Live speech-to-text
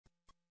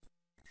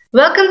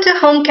Welcome to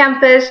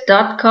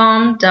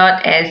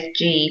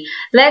homecampus.com.sg.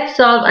 Let's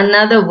solve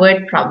another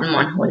word problem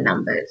on whole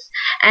numbers.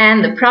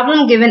 And the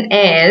problem given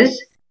is,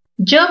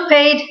 Joe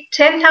paid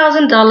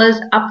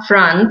 $10,000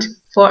 upfront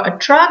for a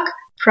truck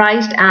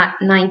priced at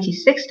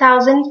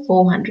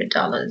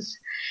 $96,400.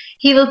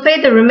 He will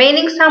pay the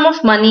remaining sum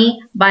of money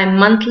by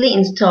monthly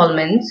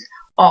installments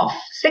of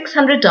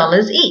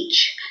 $600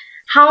 each.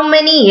 How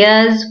many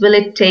years will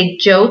it take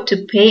Joe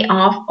to pay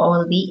off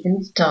all the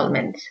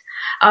installments?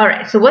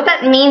 Alright, so what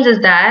that means is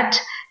that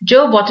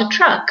Joe bought a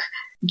truck.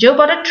 Joe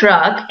bought a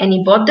truck and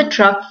he bought the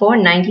truck for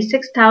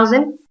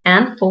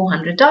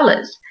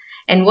 $96,400.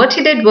 And what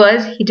he did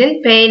was he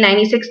didn't pay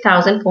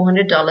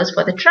 $96,400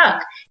 for the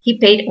truck. He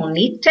paid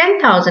only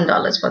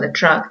 $10,000 for the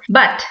truck.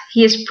 But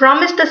he has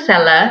promised the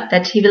seller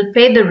that he will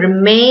pay the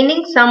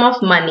remaining sum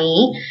of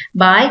money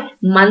by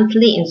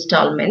monthly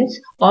installments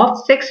of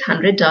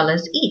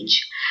 $600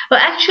 each. Well,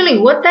 actually,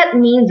 what that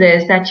means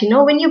is that,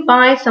 when you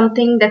buy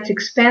something that's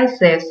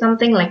expensive,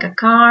 something like a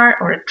car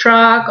or a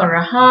truck or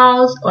a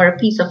house or a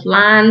piece of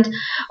land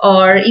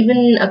or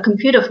even a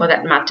computer for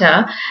that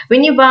matter,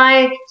 when you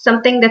buy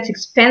something that's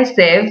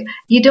expensive,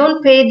 you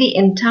don't pay the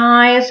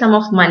entire sum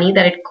of money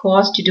that it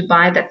costs you to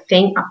buy that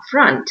thing up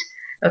front.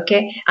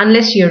 Okay,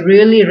 unless you're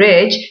really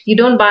rich, you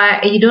don't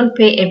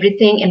pay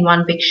everything in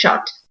one big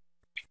shot.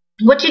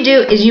 What you do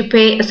is you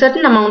pay a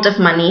certain amount of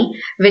money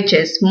which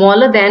is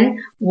smaller than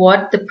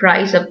what the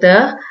price of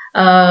the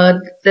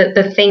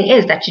thing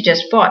is that you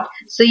just bought.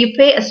 So you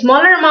pay a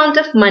smaller amount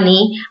of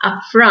money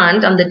up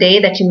front on the day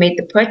that you made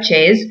the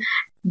purchase,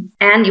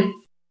 and you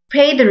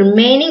pay the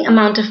remaining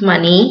amount of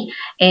money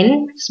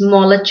in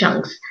smaller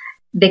chunks.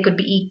 They could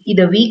be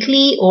either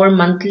weekly or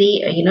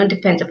monthly,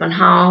 depends upon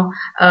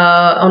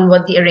on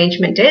what the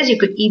arrangement is. You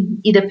could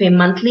either pay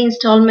monthly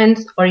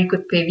installments or you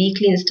could pay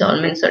weekly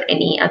installments or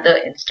any other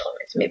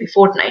installments, maybe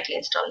fortnightly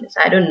installments.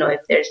 I don't know if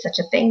there is such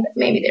a thing, but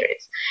maybe there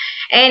is.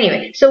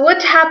 Anyway, so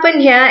what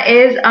happened here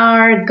is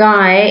our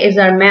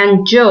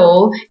man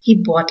Joe, he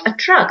bought a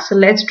truck. So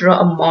let's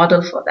draw a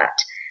model for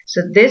that.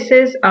 So this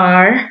is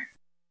our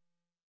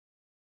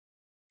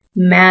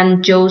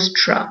man Joe's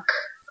truck,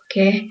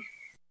 okay?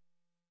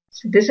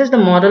 So this is the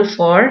model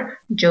for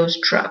Joe's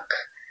truck.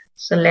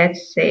 So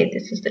let's say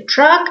this is the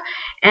truck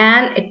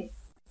and it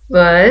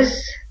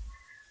was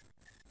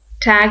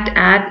tagged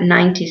at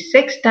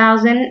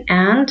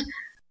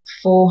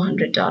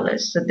 $96,400.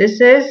 So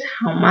this is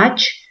how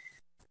much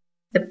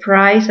the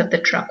price of the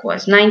truck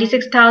was,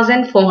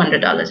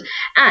 $96,400.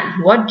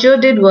 And what Joe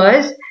did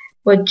was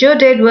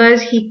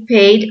he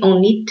paid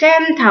only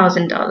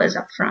 $10,000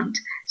 up front.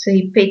 So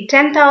he paid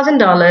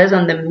 $10,000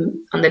 on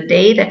the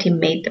day that he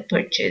made the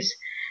purchase.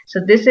 So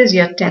this is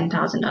your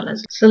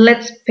 $10,000. So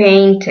let's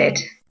paint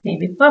it,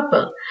 maybe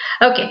purple.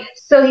 Okay,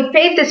 so he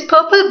paid this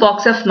purple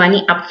box of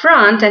money up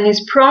front and he's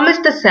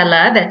promised the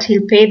seller that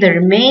he'll pay the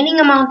remaining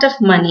amount of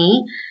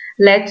money.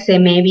 Let's say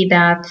maybe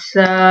that's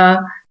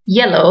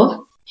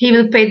yellow. He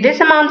will pay this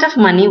amount of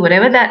money,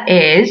 whatever that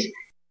is,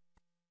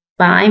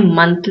 by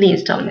monthly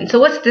installment. So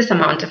what's this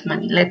amount of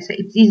money? Let's say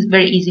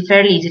it's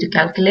fairly easy to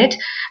calculate.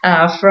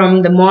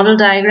 From the model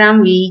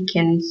diagram, we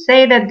can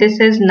say that this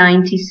is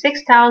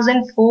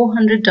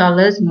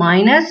 $96,400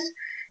 minus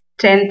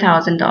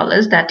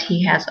 $10,000 that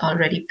he has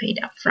already paid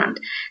up front.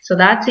 So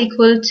that's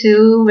equal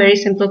to, very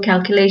simple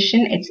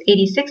calculation, it's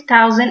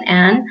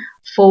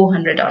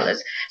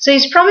 $86,400. So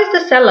he's promised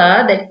the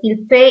seller that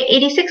he'll pay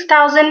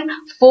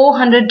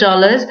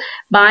 $86,400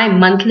 by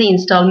monthly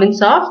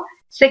installments of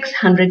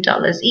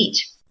 $600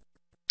 each.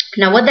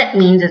 Now what that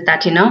means is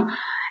that,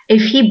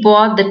 if he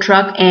bought the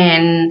truck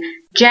in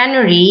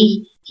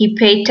January, he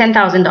paid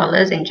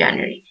 $10,000 in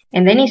January.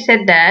 And then he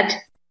said that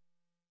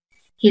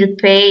he'll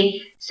pay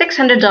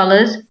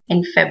 $600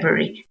 in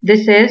February.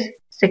 This is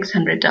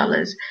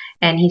 $600.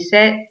 And he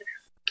said,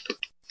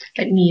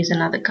 let me use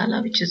another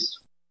color which is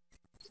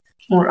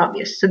more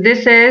obvious. So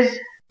this is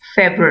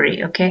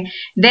February, okay?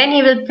 Then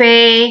he will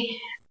pay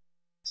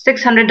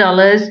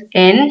 $600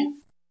 in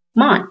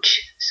March.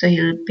 So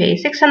he'll pay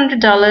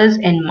 $600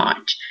 in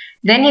March.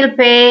 Then he'll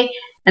pay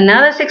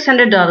another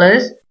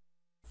 $600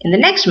 in the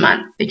next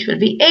month, which will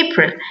be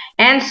April,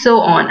 and so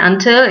on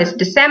until it's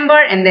December,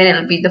 and then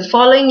it'll be the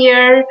following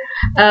year,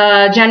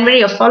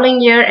 January of following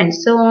year, and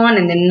so on,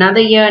 and then another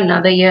year, and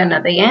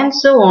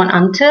so on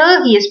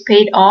until he has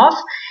paid off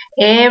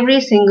every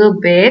single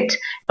bit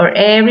or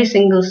every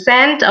single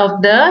cent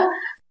of the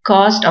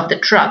cost of the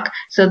truck.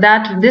 So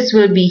that this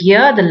will be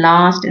here the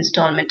last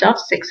installment of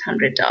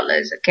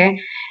 $600, okay?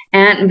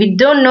 And we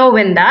don't know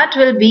when that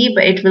will be,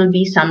 but it will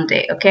be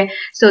someday, okay?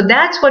 So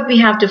that's what we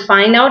have to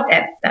find out,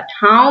 that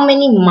how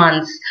many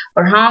months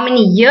or how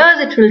many years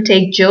it will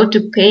take Joe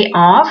to pay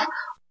off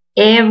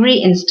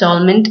every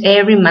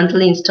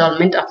monthly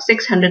installment of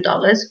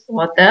 $600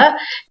 for the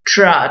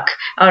truck.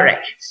 All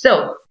right,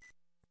 so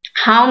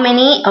how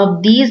many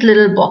of these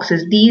little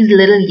boxes, these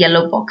little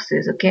yellow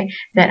boxes, okay,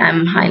 that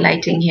I'm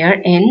highlighting here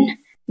in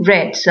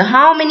red. So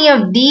how many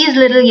of these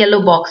little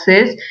yellow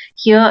boxes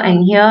here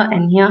and here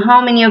and here,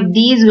 how many of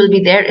these will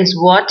be there is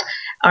what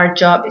our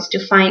job is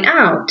to find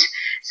out.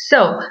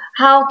 So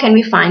how can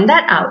we find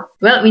that out?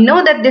 Well, we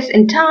know that this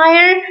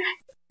entire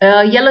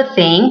yellow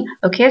thing,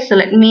 okay, so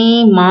let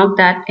me mark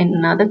that in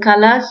another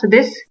color. So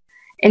this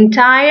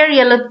entire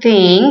yellow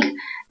thing,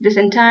 this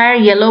entire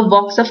yellow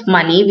box of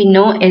money, we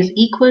know is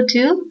equal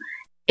to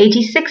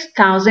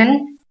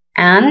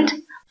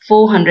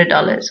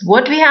 $86,400.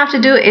 What we have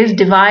to do is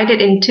divide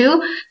it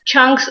into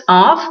chunks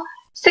of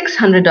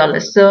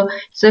 $600.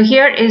 So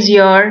here is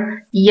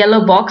your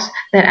yellow box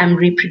that I'm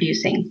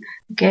reproducing.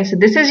 Okay, so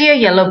this is your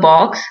yellow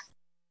box,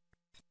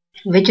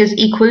 which is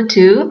equal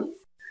to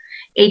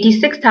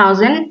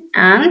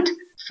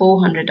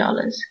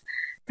 $86,400,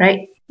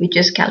 right? We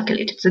just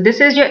calculated. So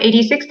this is your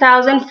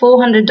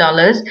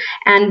 $86,400,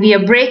 and we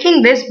are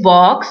breaking this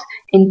box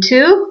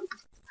into,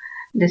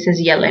 this is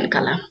yellow in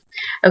color.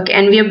 Okay,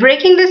 and we are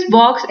breaking this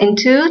box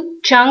into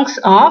chunks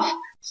of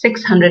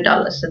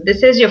 $600. So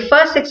this is your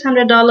first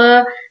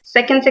 $600,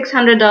 second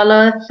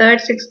 $600, third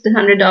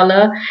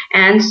 $600,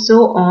 and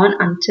so on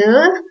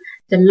until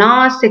the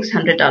last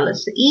 $600.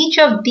 So each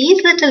of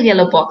these little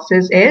yellow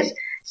boxes is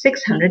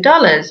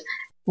 $600.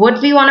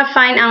 What we want to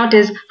find out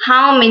is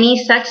how many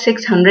such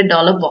 $600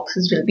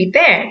 boxes will be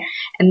there,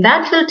 and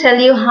that will tell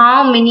you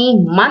how many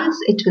months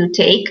it will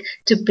take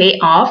to pay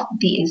off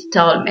the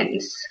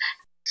installments.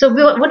 So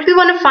what we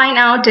want to find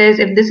out is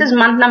if this is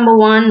month number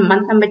 1,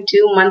 month number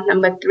 2, month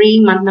number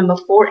 3, month number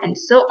 4, and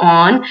so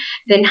on,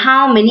 then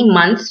how many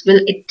months will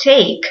it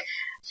take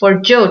for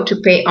Joe to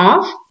pay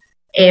off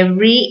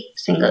every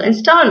single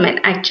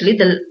installment, actually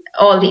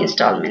all the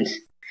installments.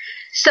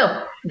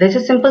 So this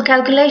is simple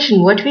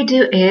calculation. What we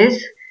do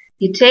is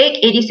you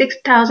take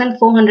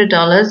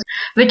 $86,400,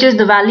 which is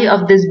the value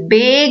of this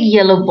big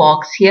yellow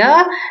box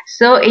here.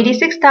 So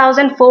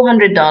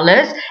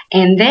 $86,400,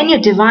 and then you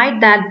divide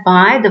that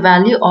by the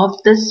value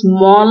of the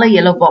smaller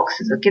yellow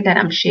boxes, okay, that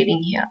I'm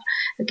shading here.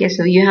 Okay,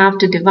 so you have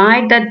to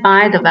divide that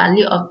by the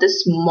value of the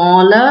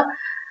smaller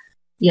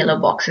yellow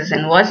boxes.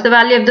 And what's the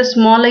value of the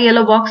smaller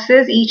yellow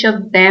boxes? Each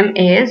of them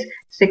is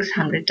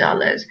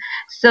 $600.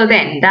 So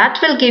then that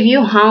will give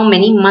you how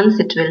many months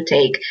it will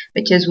take,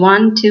 which is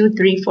 1, 2,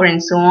 3, 4,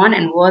 and so on,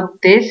 and what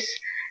this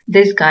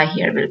guy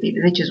here will be,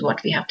 which is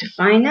what we have to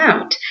find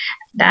out.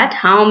 That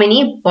how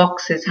many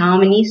boxes, how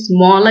many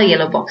smaller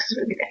yellow boxes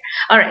will be there.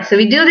 Alright, so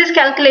we do this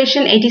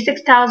calculation,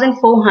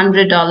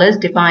 $86,400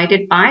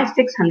 divided by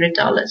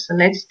 $600. So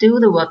let's do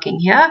the working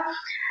here.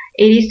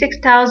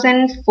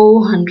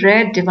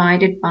 86,400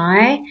 divided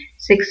by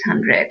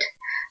 600.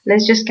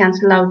 Let's just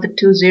cancel out the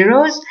 2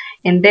 zeros,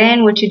 and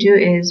then what you do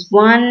is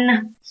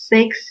 1,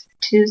 6,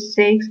 2,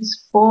 6 is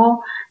 4,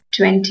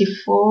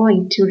 24,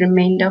 and 2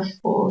 remainder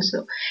 4.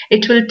 So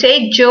it will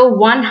take Joe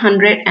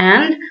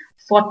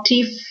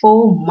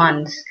 144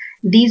 months.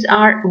 These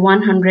are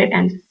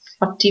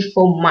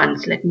 144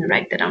 months. Let me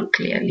write that down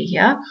clearly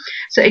here.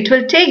 So it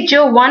will take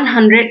Joe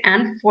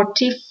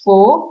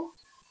 144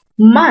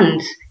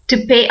 months to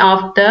pay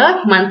off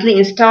the monthly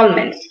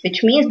installments,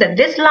 which means that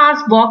this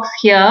last box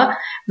here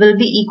will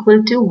be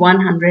equal to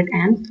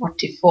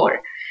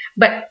 144.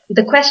 But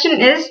the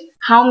question is,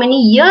 how many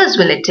years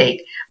will it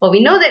take? Well, we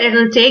know that it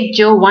will take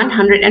Joe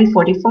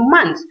 144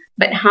 months,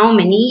 but how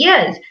many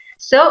years?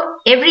 So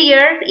every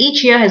year,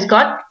 each year has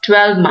got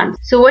 12 months.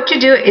 So what you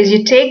do is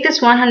you take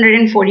this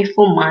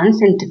 144 months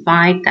and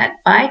divide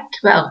that by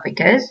 12,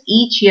 because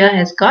each year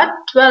has got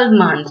 12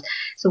 months.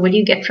 So what do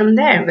you get from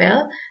there?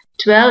 Well,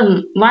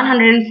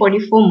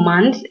 144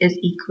 months is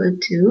equal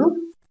to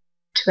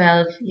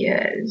 12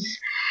 years.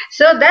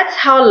 So that's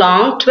how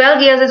long,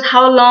 12 years is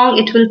how long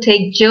it will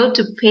take Joe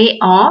to pay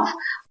off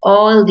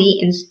all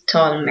the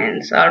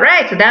installments.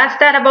 Alright, so that's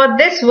that about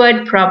this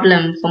word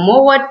problem. For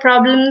more word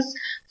problems,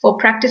 for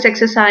practice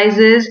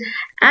exercises,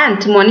 and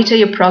to monitor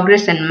your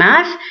progress in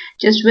math,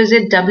 just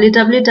visit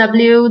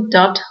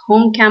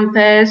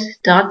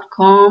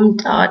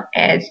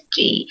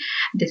www.homecampus.com.sg.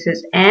 This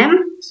is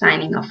M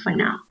signing off for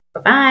now.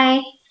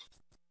 Bye-bye.